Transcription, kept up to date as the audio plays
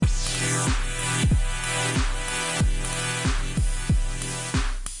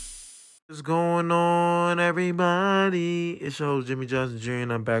What's going on, everybody? It's your host, Jimmy Johnson Jr.,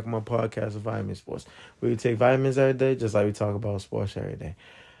 and I'm back with my podcast of Vitaminsports, where we take vitamins every day, just like we talk about sports every day.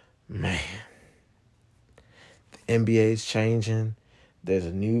 Man, the NBA is changing. There's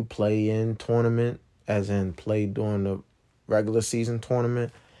a new play-in tournament, as in play during the regular season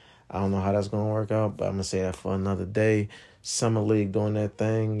tournament. I don't know how that's going to work out, but I'm going to say that for another day. Summer League doing that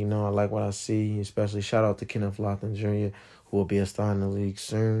thing. You know, I like what I see, especially shout out to Kenneth Lofton Jr., who will be a star in the league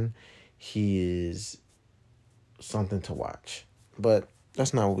soon. He is something to watch. But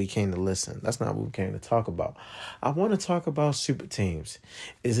that's not what we came to listen. That's not what we came to talk about. I want to talk about super teams.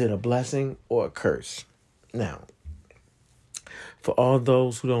 Is it a blessing or a curse? Now, for all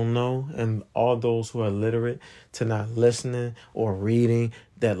those who don't know and all those who are illiterate to not listening or reading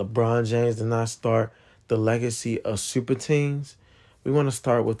that LeBron James did not start the legacy of super teams, we want to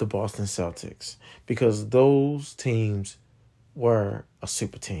start with the Boston Celtics because those teams were a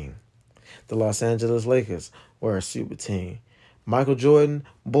super team. The Los Angeles Lakers were a super team. Michael Jordan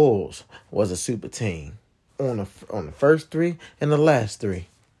Bulls was a super team on the first three and the last three.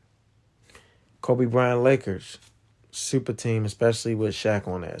 Kobe Bryant Lakers, super team, especially with Shaq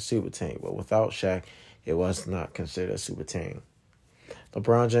on that super team. But without Shaq, it was not considered a super team.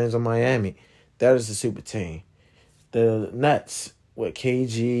 LeBron James on Miami, that is a super team. The Nets with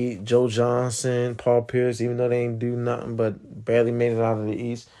KG, Joe Johnson, Paul Pierce, even though they ain't do nothing but barely made it out of the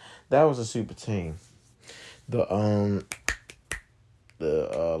East, that was a super team. The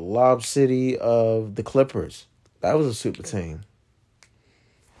Lob City of the Clippers, that was a super team.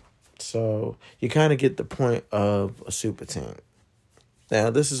 So you kind of get the point of a super team. Now,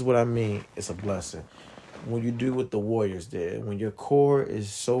 this is what I mean. It's a blessing. When you do what the Warriors did, when your core is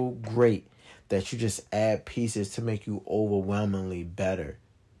so great that you just add pieces to make you overwhelmingly better,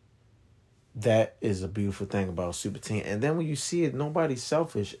 that is a beautiful thing about a super team. And then when you see it, nobody's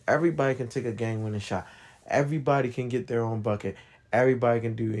selfish. Everybody can take a game-winning shot. Everybody can get their own bucket. Everybody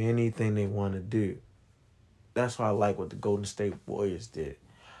can do anything they want to do. That's why I like what the Golden State Warriors did.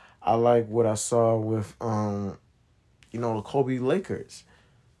 I like what I saw with, the Kobe Lakers.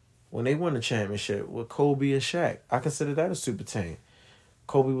 When they won the championship with Kobe and Shaq, I consider that a super team.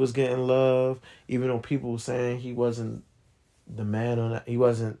 Kobe was getting love, even though people were saying he wasn't the man on that. He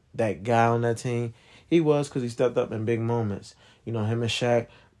wasn't that guy on that team. He was because he stepped up in big moments. You know, him and Shaq,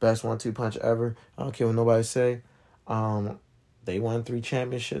 best 1-2 punch ever. I don't care what nobody say. They won 3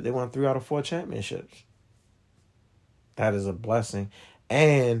 championships. They won 3 out of 4 championships. That is a blessing.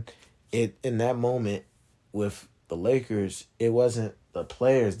 And in that moment with the Lakers, it wasn't the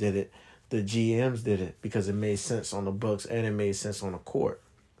players did it. The GMs did it because it made sense on the books and it made sense on the court.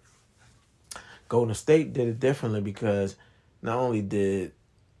 Golden State did it differently because not only did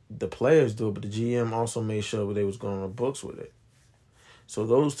the players do it, but the GM also made sure they was going on the books with it. So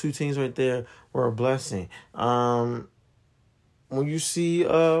those two teams right there were a blessing. When you see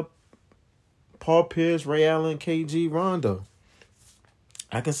Paul Pierce, Ray Allen, KG, Rondo,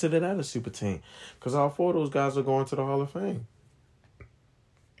 I consider that a super team because all 4 of those guys are going to the Hall of Fame.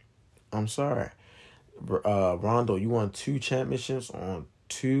 I'm sorry. Rondo, you won 2 championships on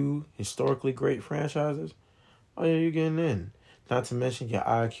 2 historically great franchises. Oh, yeah, you're getting in. Not to mention your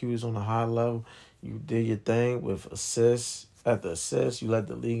IQ is on a high level. You did your thing with assists. At the assists, you led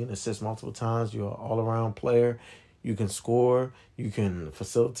the league in assists multiple times. You're an all-around player. You can score. You can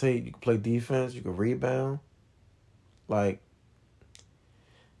facilitate. You can play defense. You can rebound. Like,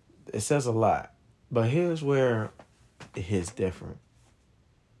 it says a lot. But here's where it hits different.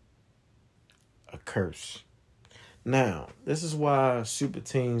 A curse. Now, this is why super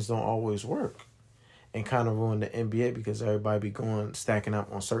teams don't always work and kind of ruin the NBA because everybody be stacking up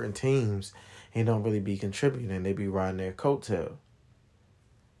on certain teams and don't really be contributing. They be riding their coattail.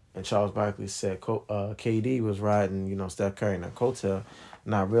 And Charles Barkley said KD was riding, Steph Curry in that coattail,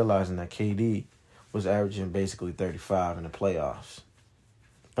 not realizing that KD was averaging basically 35 in the playoffs.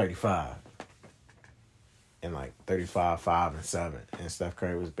 35. And 35, 5, and 7. And Steph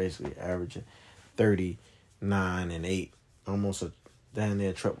Curry was basically averaging 39 and 8. Almost a damn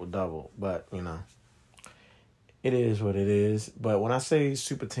near triple-double. But, it is what it is. But when I say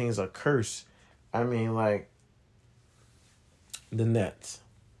super teams are cursed, I mean the Nets.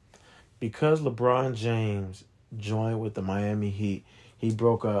 Because LeBron James joined with the Miami Heat, he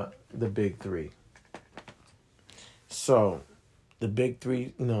broke up the big 3. So, the big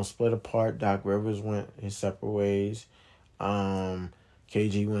 3, split apart. Doc Rivers went his separate ways.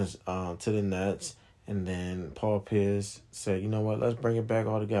 KG went to the Nets. And then Paul Pierce said, you know what, let's bring it back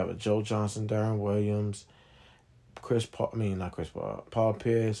all together. Joe Johnson, Darren Williams, Paul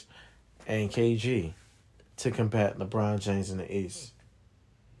Pierce, and KG to combat LeBron James in the East.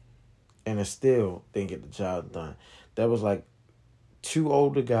 and it still didn't get the job done. That was like two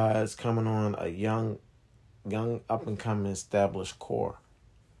older guys coming on a young up and coming established core,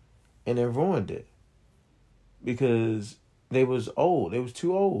 and it ruined it because they was old. They was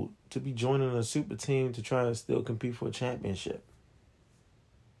too old to be joining a super team to try and still compete for a championship.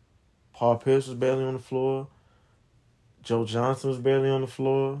 Paul Pierce was barely on the floor. Joe Johnson was barely on the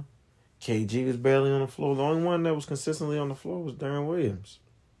floor. KG was barely on the floor. The only one that was consistently on the floor was Darren Williams.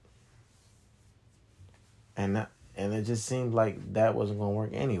 And it just seemed like that wasn't going to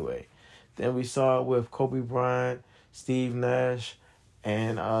work anyway. Then we saw it with Kobe Bryant, Steve Nash,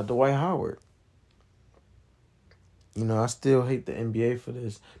 and Dwight Howard. You know, I still hate the NBA for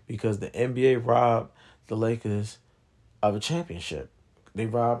this because the NBA robbed the Lakers of a championship. They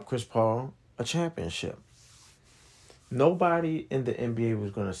robbed Chris Paul a championship. Nobody in the NBA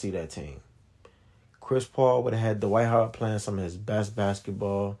was going to see that team. Chris Paul would have had Dwight Howard playing some of his best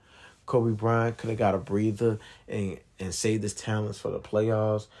basketball. Kobe Bryant could have got a breather and saved his talents for the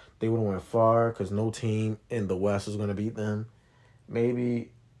playoffs. They would have went far because no team in the West was going to beat them.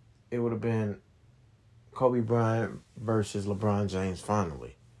 Maybe it would have been Kobe Bryant versus LeBron James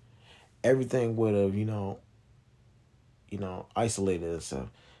finally. Everything would have, isolated itself.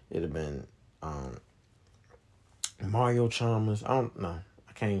 It'd have been Mario Chalmers. I don't know.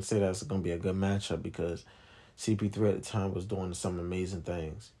 I can't even say that's going to be a good matchup because CP3 at the time was doing some amazing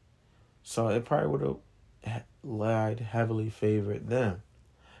things. So it probably would have lied heavily favored them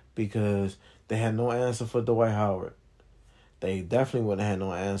because they had no answer for Dwight Howard. They definitely wouldn't have had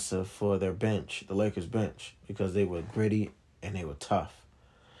no answer for their bench, the Lakers bench, because they were gritty and they were tough.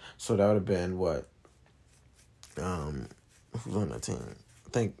 So that would have been what? Who's on that team? I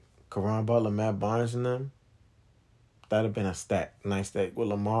think Caron Butler, Matt Barnes, and them. That would have been a nice stack. With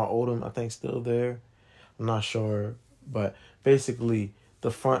Lamar Odom, I think, still there. I'm not sure. But basically,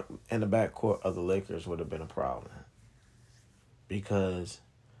 the front and the back court of the Lakers would have been a problem. Because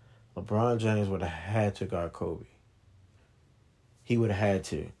LeBron James would have had to guard Kobe. He would have had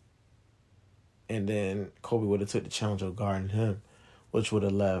to. And then Kobe would have took the challenge of guarding him, which would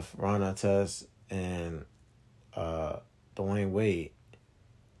have left Ron Artest and Dwayne Wade.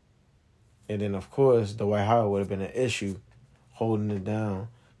 And then, of course, Dwight Howard would have been an issue holding it down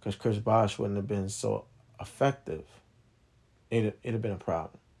because Chris Bosh wouldn't have been so effective. It'd have been a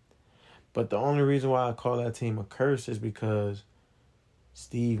problem. But the only reason why I call that team a curse is because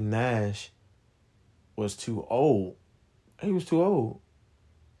Steve Nash was too old. He was too old.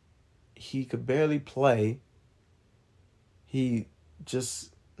 He could barely play. He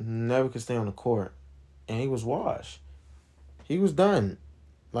just never could stay on the court. And he was washed. He was done.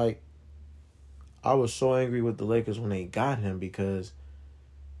 Like, I was so angry with the Lakers when they got him because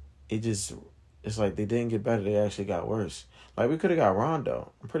it's like they didn't get better. They actually got worse. Like, we could have got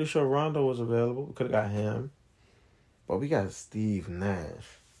Rondo. I'm pretty sure Rondo was available. We could have got him. But we got Steve Nash.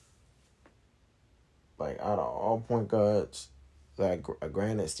 Like, out of all point guards, like,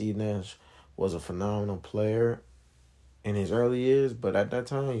 granted, Steve Nash was a phenomenal player in his early years, but at that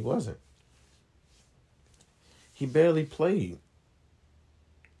time, he wasn't. He barely played.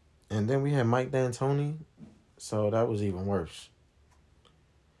 And then we had Mike D'Antoni, so that was even worse.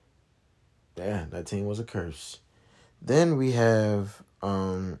 Yeah, that team was a curse. Then we have,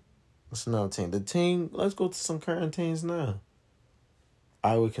 what's another team? Let's go to some current teams now.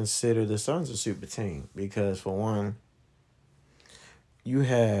 I would consider the Suns a super team because, for one, you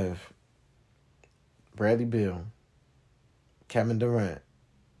have Bradley Beal, Kevin Durant,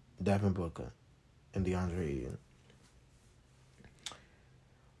 Devin Booker, and DeAndre Ayton.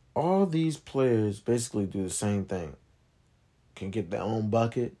 All these players basically do the same thing. Can get their own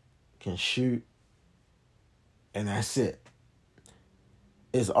bucket, can shoot, and that's it.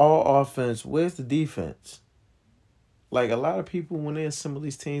 It's all offense. Where's the defense? Like, a lot of people, when they assemble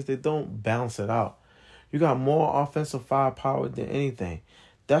these teams, they don't balance it out. You got more offensive firepower than anything.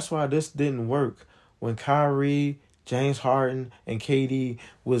 That's why this didn't work when Kyrie, James Harden, and KD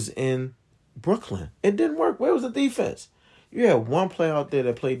was in Brooklyn. It didn't work. Where was the defense? You had one player out there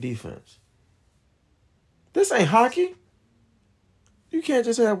that played defense. This ain't hockey. You can't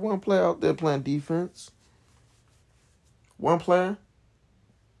just have one player out there playing defense. One player?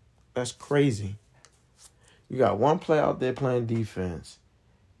 That's crazy. You got one player out there playing defense,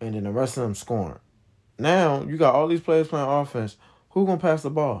 and then the rest of them scoring. Now, you got all these players playing offense. Who gonna pass the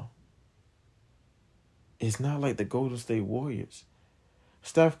ball? It's not like the Golden State Warriors.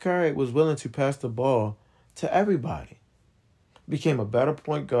 Steph Curry was willing to pass the ball to everybody. Became a better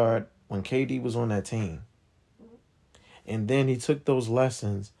point guard when KD was on that team. And then he took those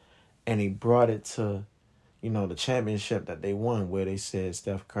lessons and he brought it to the championship that they won, where they said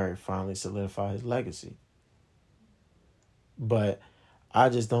Steph Curry finally solidified his legacy. But I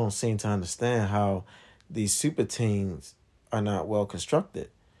just don't seem to understand how these super teams are not well constructed.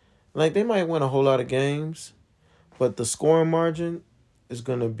 Like, they might win a whole lot of games, but the scoring margin is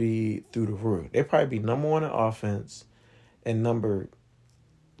going to be through the roof. They'll probably be number one in offense and number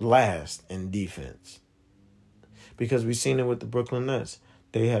last in defense. Because we've seen it with the Brooklyn Nets.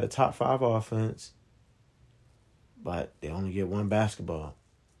 They had a top 5 offense, but they only get one basketball.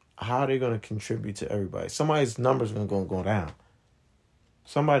 How are they going to contribute to everybody? Somebody's numbers are going to go down.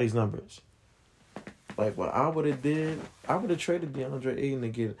 Somebody's numbers. Like, what I would have did, I would have traded DeAndre Ayton to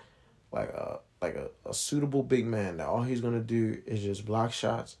get like a suitable big man that all he's going to do is just block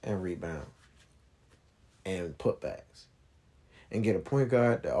shots and rebound and putbacks. And get a point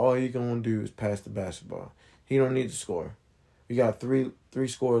guard that all he's going to do is pass the basketball. He don't need to score. We got three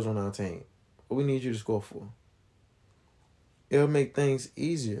scorers on our team. What we need you to score for? It'll make things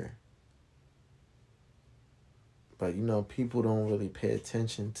easier. But, people don't really pay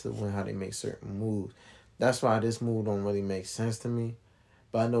attention to how they make certain moves. That's why this move don't really make sense to me.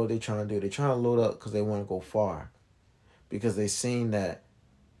 But I know what they're trying to do. They're trying to load up because they want to go far. Because they seen that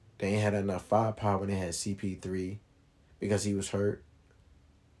they ain't had enough firepower when they had CP3 because he was hurt.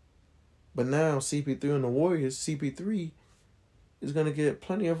 But now CP3 on the Warriors, CP3 is going to get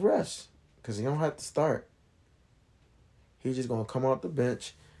plenty of rest because he don't have to start. He's just going to come off the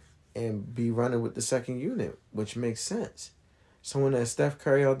bench and be running with the second unit, which makes sense. So when that Steph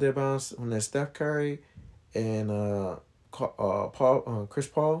Curry out there when that Steph Curry and Chris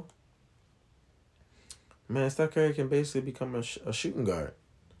Paul, man, Steph Curry can basically become a shooting guard.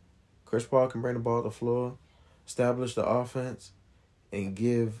 Chris Paul can bring the ball to the floor, establish the offense, and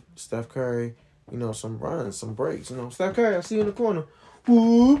give Steph Curry, some runs, some breaks. Steph Curry, I see you in the corner.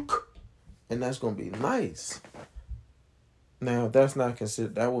 Whoop. And that's going to be nice. Now, that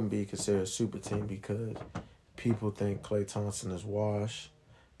wouldn't be considered a super team because people think Klay Thompson is washed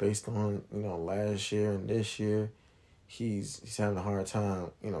based on, last year and this year. He's having a hard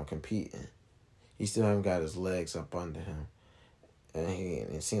time, competing. He still haven't got his legs up under him. And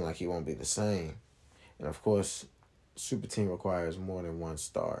it seems like he won't be the same. And, of course, super team requires more than one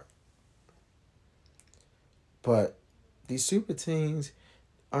star. But these super teams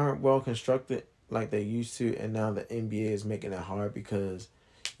aren't well constructed like they used to, and now the NBA is making it hard because,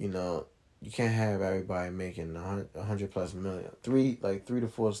 you can't have everybody making $100+ million. 3 to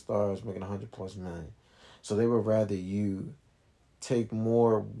 4 stars making $100+ million. So they would rather you take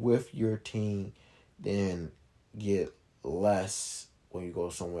more with your team than get less when you go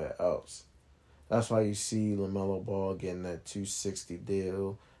somewhere else. That's why you see LaMelo Ball getting that $260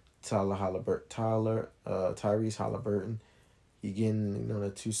 deal. Tyrese Halliburton, he getting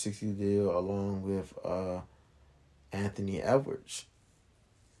that $260 deal along with Anthony Edwards.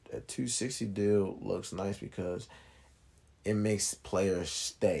 That $260 deal looks nice because it makes players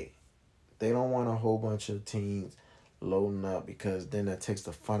stay. They don't want a whole bunch of teams loading up because then that takes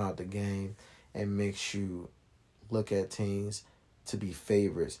the fun out the game and makes you look at teams to be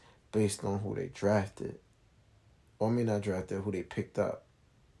favorites based on who they drafted. Or not drafted, who they picked up.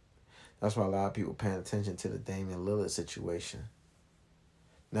 That's why a lot of people paying attention to the Damian Lillard situation.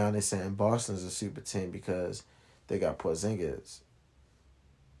 Now they're saying Boston's a super team because they got Porzingis.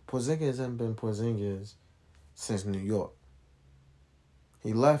 Porzingis hasn't been Porzingis since New York.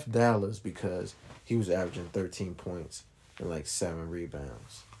 He left Dallas because he was averaging 13 points and 7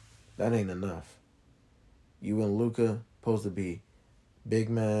 rebounds. That ain't enough. You and Luka supposed to be big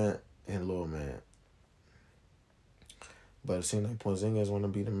man and little man. But it seems like Porzingis want to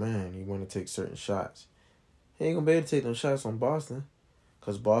be the man. He want to take certain shots. He ain't going to be able to take them shots on Boston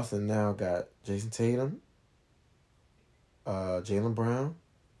because Boston now got Jason Tatum, Jaylen Brown,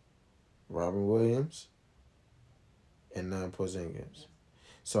 Robin Williams, and now Porzingis.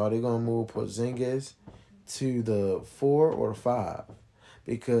 So are they going to move Porzingis to the 4 or the 5?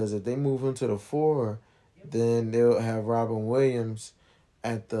 Because if they move him to the 4, then they'll have Robin Williams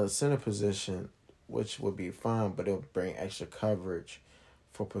at the center position, which would be fine, but it'll bring extra coverage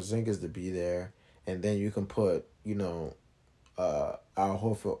for Porzingis to be there. And then you can put, Al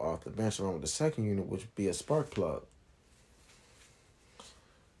Horford off the bench along with the second unit, which would be a spark plug.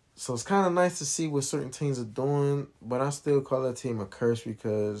 So it's kind of nice to see what certain teams are doing, but I still call that team a curse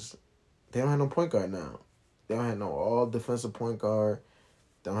because they don't have no point guard now. They don't have no all-defensive point guard.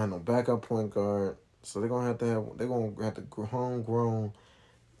 They don't have no backup point guard. So they're gonna have to homegrown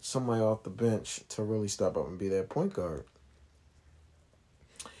somebody off the bench to really step up and be their point guard.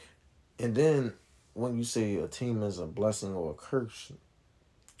 And then when you say a team is a blessing or a curse,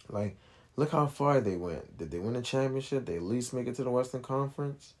 Look how far they went. Did they win a championship? They at least make it to the Western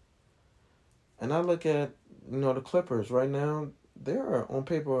Conference? And I look at, the Clippers right now, they are on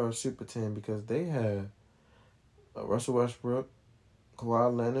paper a super team because they have Russell Westbrook,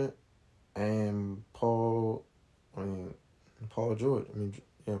 Kawhi Leonard, and Paul George. Paul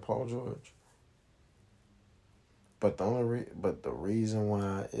George. But the reason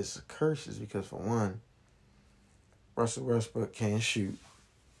why it's a curse is because, for one, Russell Westbrook can't shoot,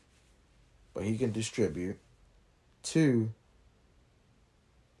 but he can distribute. Two,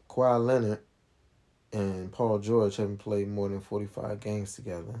 Kawhi Leonard and Paul George haven't played more than 45 games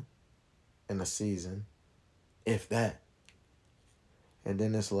together in a season, if that. And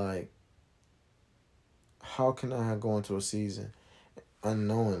then it's like, how can I go into a season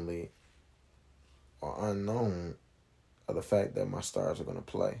unknowingly or unknown of the fact that my stars are going to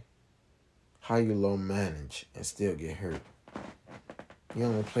play? How you low manage and still get hurt? You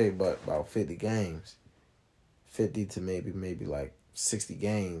only play about 50 games. 50 to maybe like 60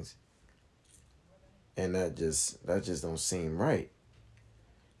 games. And that just don't seem right.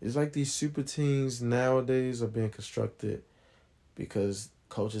 It's like these super teams nowadays are being constructed because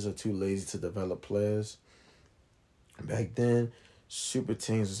coaches are too lazy to develop players. Back then, super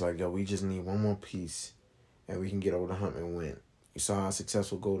teams was like, yo, we just need one more piece and we can get over the hump and win. You saw how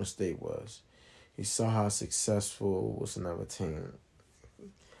successful Golden State was. You saw how successful was another team.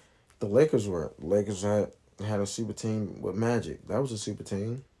 The Lakers were. The Lakers had a super team with Magic. That was a super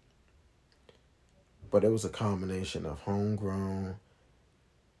team. But it was a combination of homegrown,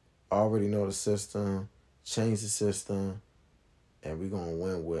 already know the system, change the system, and we're going to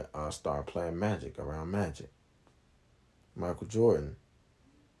win with our star player Magic, around Magic. Michael Jordan,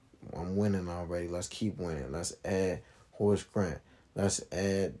 I'm winning already. Let's keep winning. Let's add Horace Grant. Let's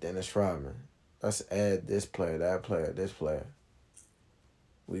add Dennis Rodman. Let's add this player, that player, this player.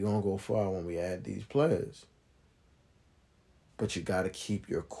 We're going to go far when we add these players. But you got to keep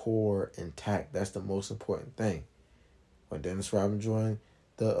your core intact. That's the most important thing. When Dennis Rodman joined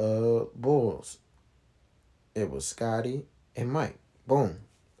the Bulls, it was Scotty and Mike. Boom.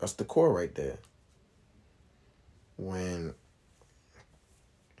 That's the core right there. When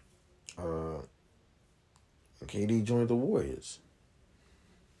KD joined the Warriors,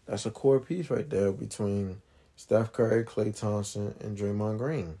 that's a core piece right there between Steph Curry, Klay Thompson, and Draymond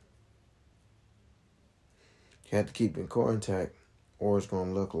Green. You have to keep your core intact, or it's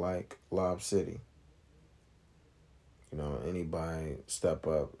going to look like Lob City. Anybody step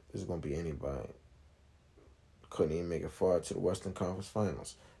up, it's going to be anybody. Couldn't even make it far to the Western Conference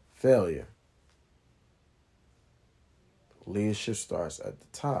Finals. Failure. Leadership starts at the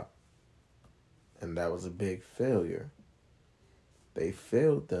top. And that was a big failure. They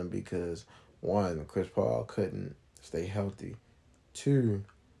failed them because, one, Chris Paul couldn't stay healthy. Two,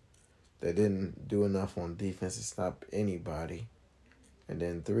 they didn't do enough on defense to stop anybody. And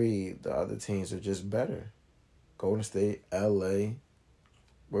then three, the other teams are just better. Golden State, LA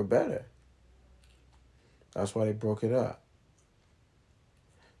were better. That's why they broke it up.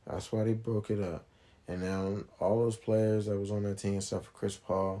 And now all those players that was on that team, except for Chris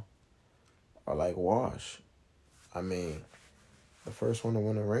Paul, are like wash. I mean, the first one to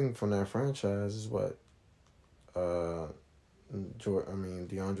win a ring from that franchise is what? DeAndre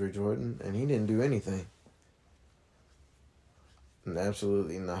Jordan, and he didn't do anything. And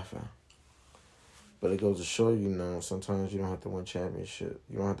absolutely nothing. But it goes to show you, sometimes you don't have to win championships.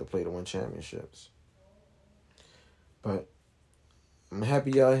 You don't have to play to win championships. But I'm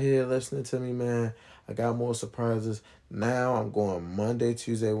happy y'all here listening to me, man. I got more surprises. Now I'm going Monday,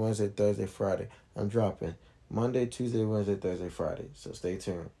 Tuesday, Wednesday, Thursday, Friday. I'm dropping Monday, Tuesday, Wednesday, Thursday, Friday. So stay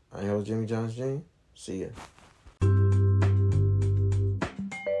tuned. I'm your host, Jimmy Johnson Jr. See ya.